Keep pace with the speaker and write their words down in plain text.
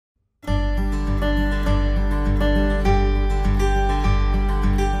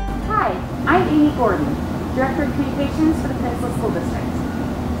Gordon, Director of Communications for the Peninsula School District.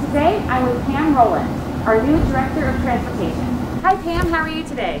 Today, I'm with Pam Roland, our new Director of Transportation. Hi Pam, how are you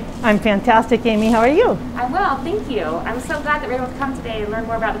today? I'm fantastic, Amy. How are you? I'm well, thank you. I'm so glad that we're able to come today and learn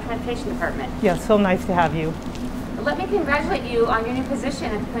more about the Transportation Department. Yes, so nice to have you. Let me congratulate you on your new position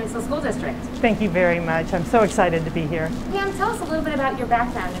at the Peninsula School District. Thank you very much. I'm so excited to be here. Pam, tell us a little bit about your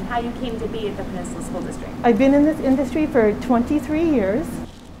background and how you came to be at the Peninsula School District. I've been in this industry for 23 years.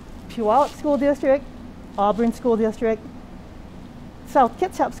 Puyallup School District, Auburn School District, South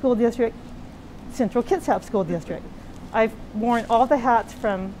Kitsap School District, Central Kitsap School District. I've worn all the hats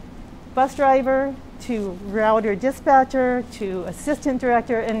from bus driver to router dispatcher to assistant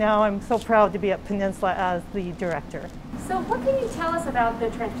director, and now I'm so proud to be at Peninsula as the director. So what can you tell us about the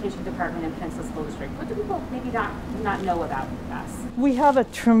Transportation Department in Peninsula School District? What do people maybe not know about us? We have a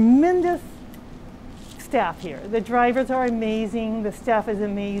tremendous staff here. The drivers are amazing, the staff is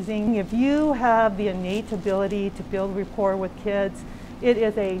amazing. If you have the innate ability to build rapport with kids, it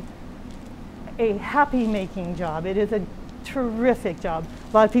is a happy-making job. It is a terrific job.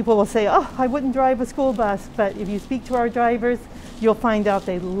 A lot of people will say, oh, I wouldn't drive a school bus, but if you speak to our drivers, you'll find out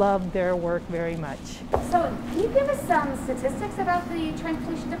they love their work very much. So can you give us some statistics about the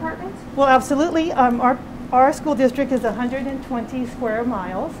Transportation Department? Well, absolutely. Our school district is 120 square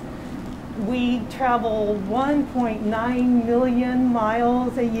miles. We travel 1.9 million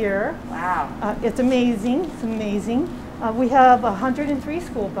miles a year. Wow. It's amazing. It's amazing. We have 103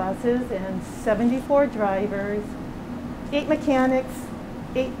 school buses and 74 drivers, 8 mechanics,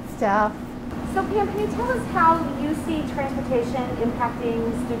 8 staff. So Pam, can you tell us how you see transportation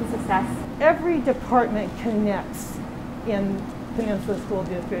impacting student success? Every department connects in Peninsula School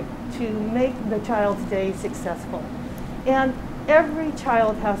District to make the child's day successful. And every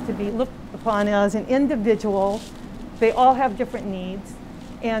child has to be looked upon as an individual. They all have different needs.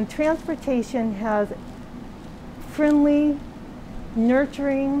 And transportation has friendly,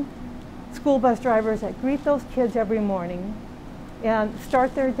 nurturing school bus drivers that greet those kids every morning and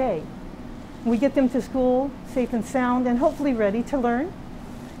start their day. We get them to school safe and sound and hopefully ready to learn.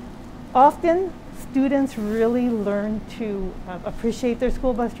 Often, students really learn to appreciate their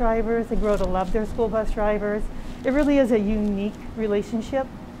school bus drivers. They grow to love their school bus drivers. It really is a unique relationship,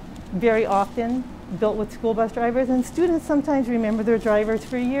 very often built with school bus drivers, and students sometimes remember their drivers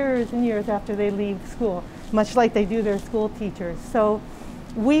for years and years after they leave school, much like they do their school teachers. So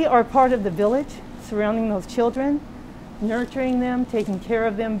we are part of the village surrounding those children, nurturing them, taking care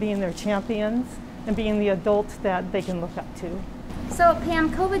of them, being their champions, and being the adults that they can look up to. So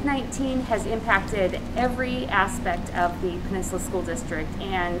Pam, COVID-19 has impacted every aspect of the Peninsula School District,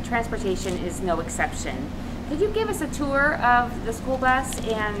 and transportation is no exception. Could you give us a tour of the school bus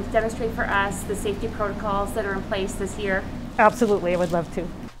and demonstrate for us the safety protocols that are in place this year? Absolutely, I would love to.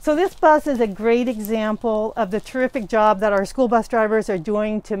 So this bus is a great example of the terrific job that our school bus drivers are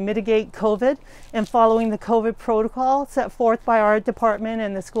doing to mitigate COVID and following the COVID protocol set forth by our department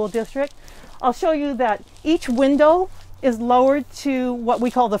and the school district. I'll show you that each window is lowered to what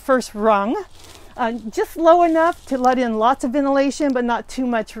we call the first rung, just low enough to let in lots of ventilation but not too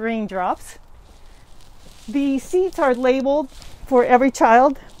much raindrops. The seats are labeled for every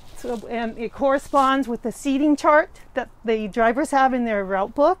child, and it corresponds with the seating chart that the drivers have in their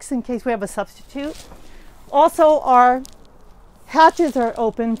route books in case we have a substitute. Also, our hatches are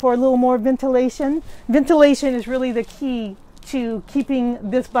open for a little more ventilation. Ventilation is really the key to keeping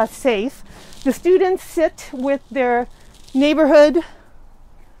this bus safe. The students sit with their neighborhood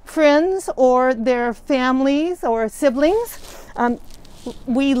friends or their families or siblings.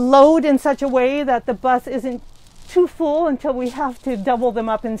 We load in such a way that the bus isn't too full until we have to double them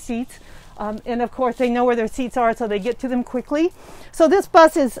up in seats. And of course they know where their seats are, so they get to them quickly. So this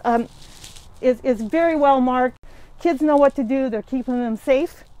bus is very well marked. Kids know what to do. They're keeping them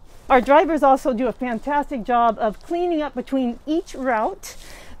safe. Our drivers also do a fantastic job of cleaning up between each route.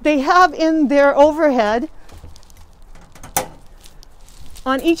 They have in their overhead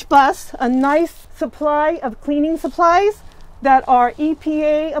on each bus a nice supply of cleaning supplies that are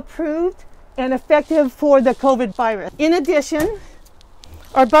EPA approved and effective for the COVID virus. In addition,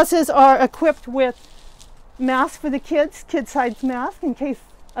 our buses are equipped with masks for the kids, kid-sized masks, in case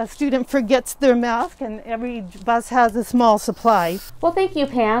a student forgets their mask, and every bus has a small supply. Well, thank you,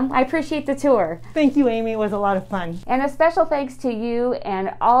 Pam. I appreciate the tour. Thank you, Amy. It was a lot of fun. And a special thanks to you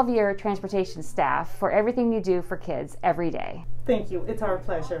and all of your transportation staff for everything you do for kids every day. Thank you. It's our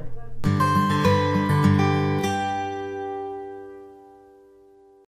pleasure.